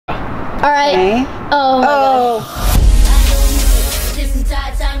All right. Okay. Oh my gosh.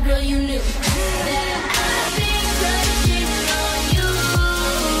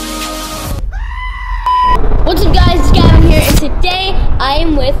 What's up guys, it's Gavin here, and today I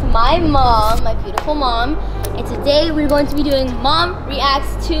am with my mom, my beautiful mom, and today we're going to be doing Mom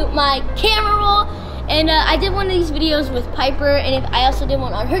Reacts to my camera roll. And I did one of these videos with Piper, and I also did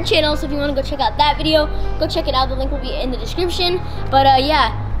one on her channel, so if you want to go check out that video, go check it out. The link will be in the description. But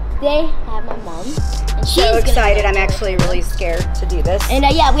yeah, today I have my mom, and she's so excited. I'm actually really scared to do this. And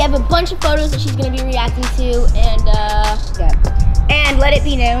yeah, we have a bunch of photos that she's going to be reacting to, and yeah. And let it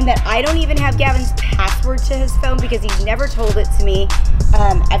be known that I don't even have Gavin's password to his phone because he's never told it to me.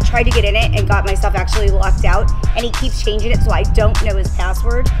 I've tried to get in it and got myself actually locked out, and he keeps changing it, so I don't know his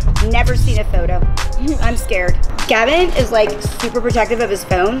password. Never seen a photo. I'm scared. Gavin is like super protective of his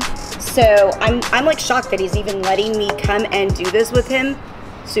phone, so I'm like shocked that he's even letting me come and do this with him.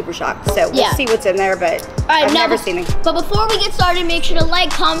 Super shocked. So we'll see what's in there, but I've never seen it. But before we get started, make sure to like,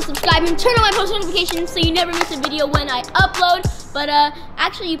 comment, subscribe, and turn on my post notifications so you never miss a video when I upload. But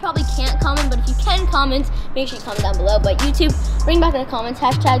actually you probably can't comment, but if you can comment, make sure you comment down below. But YouTube, bring back in the comments,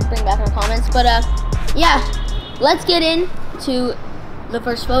 hashtag bring back in the comments. But yeah, let's get into the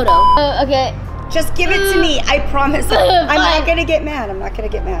first photo. Okay. Just give it to me, I promise. I'm not gonna get mad. I'm not gonna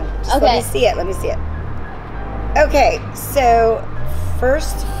get mad. Just let me see it. Let me see it. Okay, so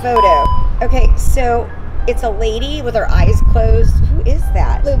first photo. Okay, so it's a lady with her eyes closed. Who is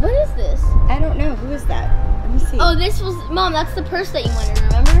that? Wait, what is this? I don't know. Who is that? Let me see. Oh, this was, Mom, that's the purse that you wanted,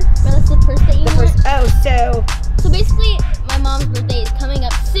 remember? That's the purse that you wanted. Oh, So basically, my mom's birthday is coming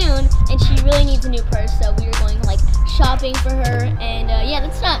up soon, and she really needs a new purse, so we were going like shopping for her, and yeah,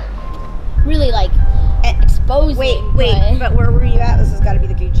 that's not really like exposing. Wait, but where were you at? This has got to be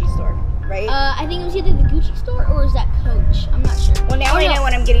the Gucci store, right? I think it was either the Gucci store or was that Coach? I'm not sure. Well, now I know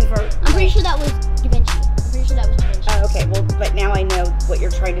what I'm getting for. I'm pretty sure that was Givenchy. Oh, okay. Well, but now I know what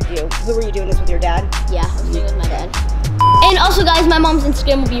you're trying to do. Who were you doing this with, your dad? Yeah, I was doing it with my dad. And also, guys, my mom's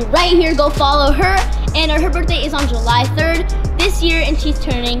Instagram will be right here. Go follow her. And her birthday is on July 3rd this year, and she's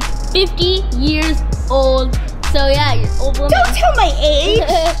turning 50 years old. So yeah, you're old woman. Don't tell my age.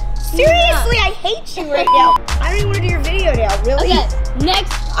 Seriously, I hate you right now. I don't even want to do your video now. Really? Okay.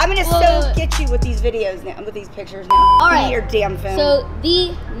 Next. I'm gonna get you with these videos now, with these pictures now. All right. Your damn phone. So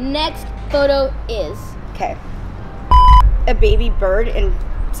the next photo is. Okay. A baby bird in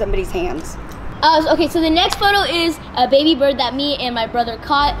somebody's hands. Okay, so the next photo is a baby bird that me and my brother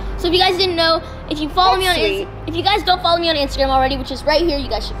caught. So if you guys didn't know, if you follow me on if you guys don't follow me on Instagram already, which is right here, you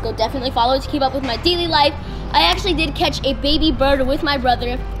guys should go definitely follow it to keep up with my daily life. I actually did catch a baby bird with my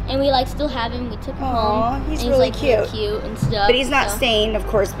brother, and we like still have him. We took him home. He's and really like, cute. Cute and stuff. But he's not staying, of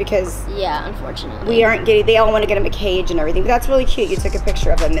course, because yeah, unfortunately we aren't getting. They all want to get him a cage and everything. But that's really cute. You took a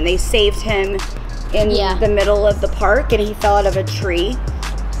picture of him, and they saved him in the middle of the park, and he fell out of a tree.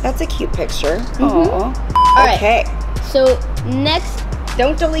 That's a cute picture. All right. Okay. So next,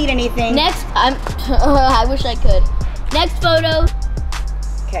 don't delete anything. Next, I wish I could. Next photo.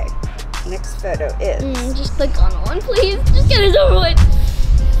 Okay. Next photo is. Just click on one, please. Just get it over with.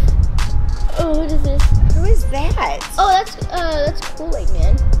 Oh, what is this? Who is that? Oh, that's Kool-Aid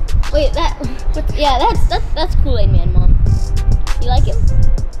Man. Wait, that's Kool-Aid Man, Mom. You like him?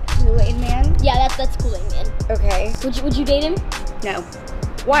 Kool-Aid Man? Yeah, that's Kool-Aid Man. Okay. Would you date him? No.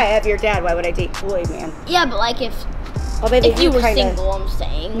 Why? I have your dad. Why would I date Kool-Aid Man? Yeah, but like if you were single, I'm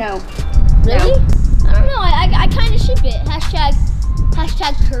saying. No. Really? No. I don't know. I kind of ship it.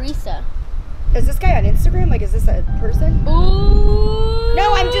 Hashtag Teresa. Is this guy on Instagram? Like, is this a person? Ooh.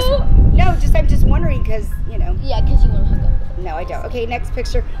 No, I'm just wondering because, you know. Yeah, because you want to hook up with him. No, I don't. Okay, next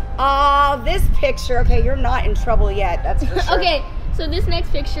picture. This picture. Okay, you're not in trouble yet. That's for sure. Okay, so this next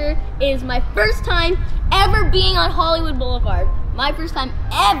picture is my first time ever being on Hollywood Boulevard. My first time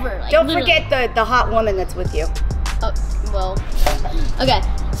ever. Like, don't forget the hot woman that's with you. Oh, well. Okay,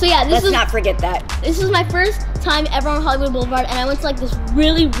 so yeah, let's not forget that. This was my first time ever on Hollywood Boulevard, and I went to like this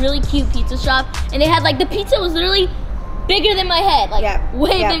really, really cute pizza shop, and they had like, the pizza was literally bigger than my head, like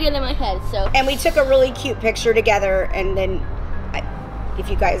way bigger than my head. So. And we took a really cute picture together, and then, if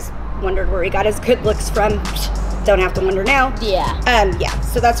you guys wondered where he got his good looks from, don't have to wonder now. Yeah. Yeah,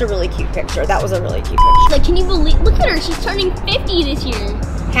 so that's a really cute picture. That was a really cute picture. Like, can you believe, look at her, she's turning 50 this year.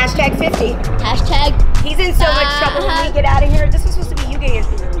 Hashtag 50. Hashtag. He's in so much trouble when we get out of here. This was supposed to be you getting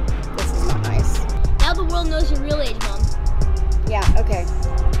here. This is not nice. Now the world knows your real age, Mom. Yeah, okay.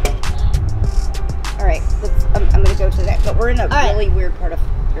 All right, I'm going to go to that, but we're in a really weird part of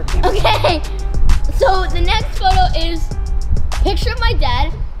your camera. Okay, so the next photo is a picture of my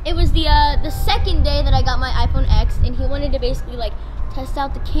dad. It was the second day that I got my iPhone X, and he wanted to basically like test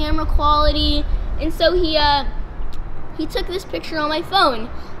out the camera quality, and so he took this picture on my phone.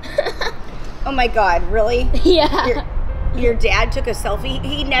 Oh my God, really? Yeah. Your dad took a selfie?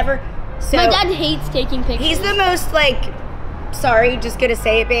 He never... So my dad hates taking pictures. He's the most, like, sorry, just gonna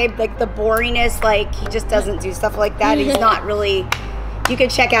say it, babe, like the boringness, like he just doesn't do stuff like that. He's not really... You can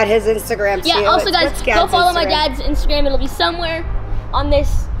check out his Instagram too. Yeah, also guys, go follow my dad's Instagram. It'll be somewhere on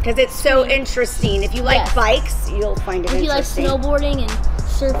this. Because it's so interesting. If you like bikes, you'll find it interesting. If you like snowboarding and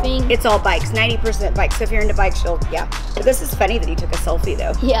surfing. It's all bikes, 90% bikes. So if you're into bikes, yeah. But this is funny that he took a selfie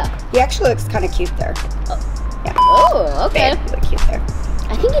though. Yeah. He actually looks kind of cute there. Oh. Yeah. Oh, okay. Babe, you look cute there.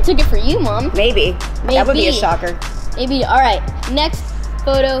 I think he took it for you, Mom. Maybe. That would be a shocker. Maybe. All right. Next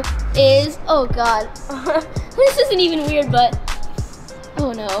photo is, oh God. This isn't even weird, but,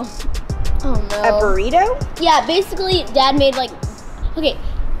 oh no. Oh no. A burrito? Yeah, basically Dad made like, okay.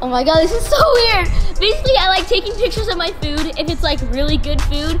 Oh my God, this is so weird. Basically, I like taking pictures of my food if it's like really good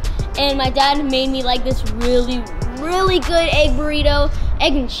food. And my dad made me like this really, really good egg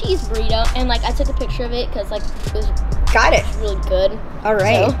and cheese burrito. And like I took a picture of it because like it was really good. All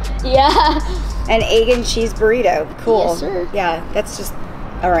right. So, yeah. An egg and cheese burrito. Cool. Yes, sir. Yeah, that's just,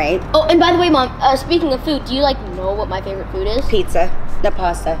 all right. Oh, and by the way, Mom, speaking of food, do you like know what my favorite food is? Pizza. No,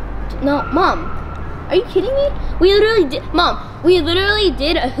 pasta. No, Mom. Are you kidding me? We literally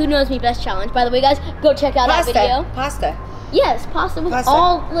did a Who Knows Me Best challenge. By the way, guys, go check out that video. Pasta. Yes, pasta with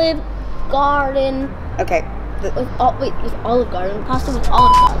Olive Garden. Okay. With Olive Garden. Pasta with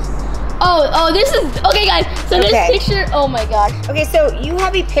olive sauce. Oh, this is, okay guys, so this picture, oh my gosh. Okay, so you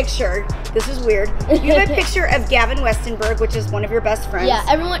have a picture, this is weird. You have a picture of Gavin Westenberg, which is one of your best friends. Yeah,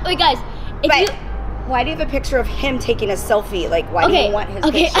 everyone, wait guys. Why do you have a picture of him taking a selfie? Like, why do you want his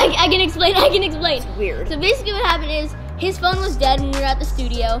picture? Okay, I can explain. It's weird. So basically what happened is, his phone was dead when we were at the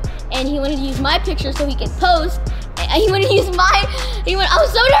studio, and he wanted to use my picture so he could post. And he wanted to use I'm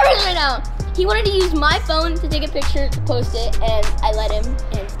so nervous right now. He wanted to use my phone to take a picture to post it, and I let him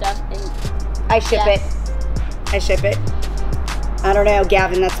and stuff. And I ship it. I don't know,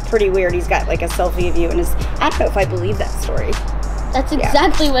 Gavin, that's pretty weird. He's got like a selfie of you in his, I don't know if I believe that story. That's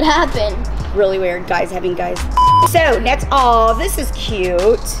exactly what happened. Really weird, guys having guys. So next, this is cute.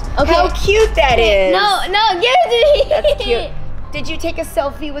 Okay. How cute that is. No, give it to me. That's cute. Did you take a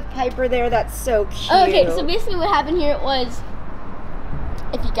selfie with Piper there? That's so cute. Okay, so basically what happened here was,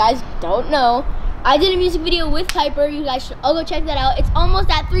 if you guys don't know, I did a music video with Piper. You guys should all go check that out. It's almost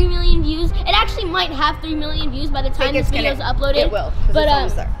at 3 million views. It actually might have 3 million views by the time this video is uploaded. It will, but it's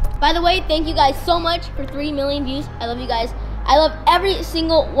almost there. By the way, thank you guys so much for 3 million views. I love you guys. I love every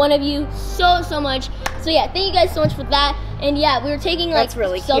single one of you so much. So yeah, thank you guys so much for that. And yeah, we were taking like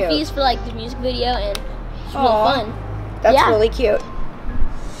selfies for like the music video, and it's real fun. That's really cute.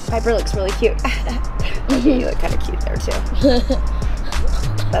 Piper looks really cute. Okay, you look kind of cute there too.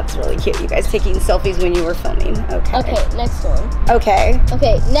 That's really cute. You guys taking selfies when you were filming. Okay. Okay, next one. Okay.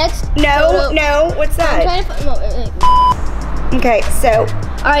 Okay, next. No, what's that? I'm trying to find. Okay, so.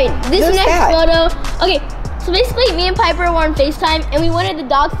 All right, this next photo. Okay. So basically, me and Piper were on FaceTime, and we wanted the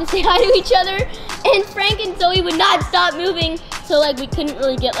dogs to say hi to each other, and Frank and Zoe would not stop moving, so like we couldn't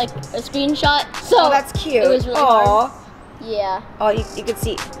really get like a screenshot. So that's cute. It was really hard. Yeah. Oh, you could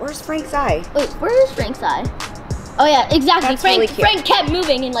see. Where's Frank's eye? Wait, where is Frank's eye? Oh yeah, exactly. That's really cute. Frank kept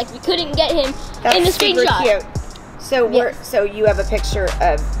moving, and like we couldn't get him in the screenshot. Super cute. So so you have a picture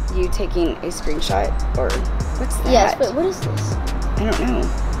of you taking a screenshot, or what's that? Yes, but what is this? I don't know.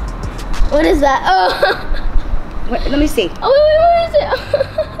 What is that? Oh. Let me see. Oh, wait, what is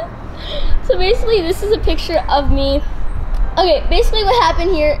it? So basically, this is a picture of me. Okay, basically what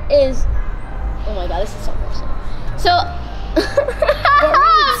happened here is, oh my God, this is so personal. So,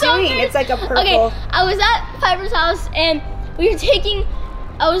 what were you doing? It's like a purple. Okay, I was at Piper's house, and we were taking,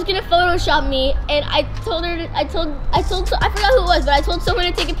 I was gonna Photoshop me, and I told her, I forgot who it was, but I told someone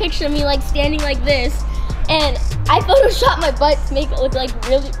to take a picture of me like standing like this, and I Photoshopped my butt to make it look like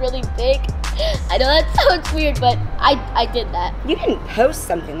really, really big. I know that sounds weird, but I did that. You didn't post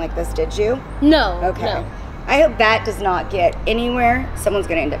something like this, did you? No. Okay. No. I hope that does not get anywhere. Someone's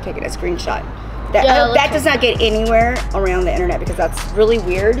going to end up taking a screenshot. I hope that does not get anywhere around the internet, because that's really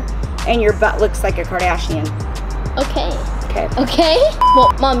weird, and your butt looks like a Kardashian. Okay.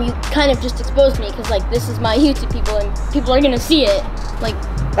 Well, Mom, you kind of just exposed me, because like this is my YouTube people, and people are going to see it. Like.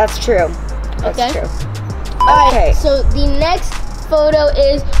 That's true. That's true. All right. So the next photo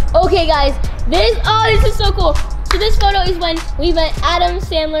is, okay guys, this is so cool. So this photo is when we met Adam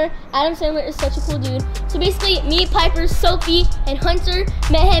Sandler. Adam Sandler is such a cool dude. So basically, me, Piper, Sophie, and Hunter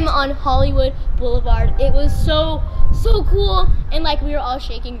met him on Hollywood Boulevard. It was so cool, and like we were all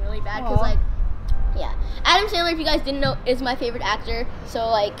shaking really bad because like Yeah. Adam Sandler, if you guys didn't know, is my favorite actor. So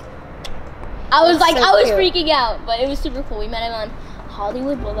like, I was freaking out, but it was super cool. We met him on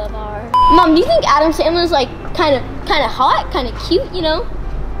Hollywood Boulevard. Mom, do you think Adam Sandler's like kind of hot, kind of cute? You know?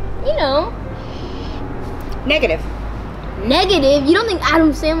 Negative. Negative? You don't think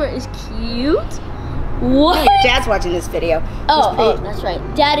Adam Sandler is cute? What? No, your dad's watching this video. Oh, that's right.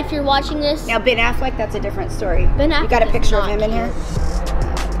 Dad, if you're watching this. Now, Ben Affleck, that's a different story. Ben Affleck. You got a picture of him in here?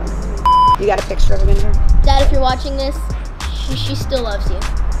 You got a picture of him in here? Dad, if you're watching this, she still loves you.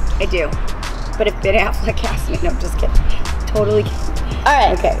 I do. But if Ben Affleck asked me, no, I'm just kidding. Totally kidding. All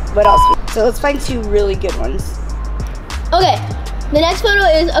right. Okay, what else? So let's find 2 really good ones. Okay, the next photo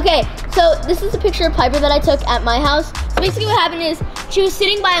is, okay, so this is a picture of Piper that I took at my house. So basically what happened is, she was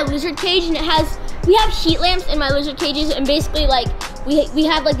sitting by a lizard cage, and we have heat lamps in my lizard cages, and basically like, we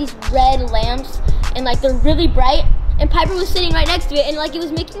have like these red lamps, and like they're really bright, and Piper was sitting right next to it, and like it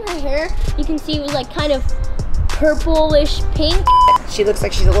was making her hair, you can see it was like kind of purplish pink. She looks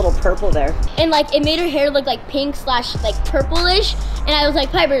like she's a little purple there. And like it made her hair look like pink / like purplish. And I was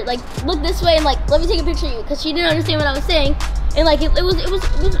like, Piper, like look this way and like let me take a picture of you, because she didn't understand what I was saying. And like it was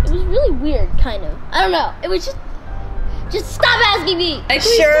really weird, kind of. I don't know. It was just stop asking me.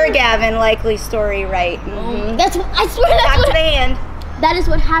 Sure, Gavin, likely story, right? Mm-hmm. That's what I swear. That's back what to the hand. That is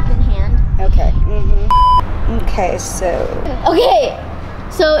what happened, hand. Okay. Okay, so. Okay,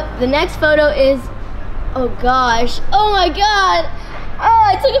 so the next photo is. Oh gosh! Oh my God! Oh,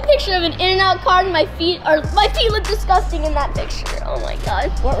 I took a picture of an In-N-Out card, and my feet look disgusting in that picture. Oh my God!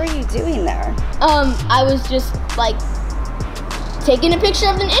 What were you doing there? I was just like taking a picture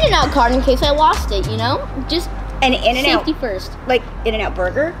of an In-N-Out card in case I lost it. You know, just an In-N-Out safety first. Like In-N-Out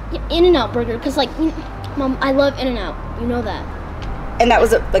burger? Yeah, In-N-Out burger, because like, Mom, I love In-N-Out. You know that. And that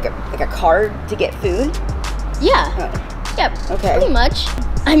was like a card to get food? Yeah. Oh. Yep. Okay. Pretty much.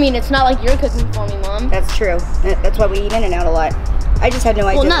 I mean, it's not like you're cooking for me, Mom. That's true. That's why we eat In-N-Out a lot. I just had no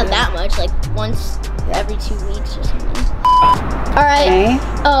idea. Well, not that much. Like once every 2 weeks or something. All right. Okay.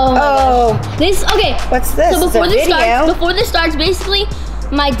 Oh. My gosh. This. Okay. What's this? So before this starts, basically,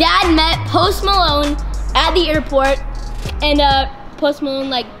 my dad met Post Malone at the airport, and Post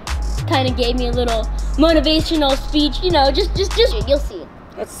Malone like kind of gave me a little motivational speech. You know, just you'll see.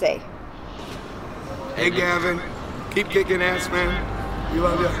 Let's see. Hey Gavin, keep kicking ass, man. We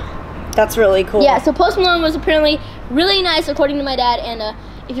love you. That's really cool. Yeah, so Post Malone was apparently really nice according to my dad, and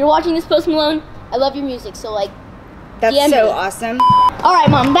if you're watching this, Post Malone, I love your music, so like, that's DM so me. awesome. Alright,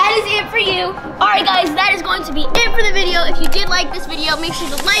 Mom, that is it for you. Alright guys, that is going to be it for the video. If you did like this video, make sure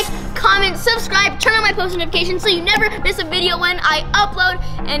to like, comment, subscribe, turn on my post notifications so you never miss a video when I upload.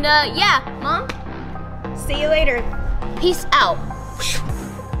 And yeah, Mom, See you later. peace out.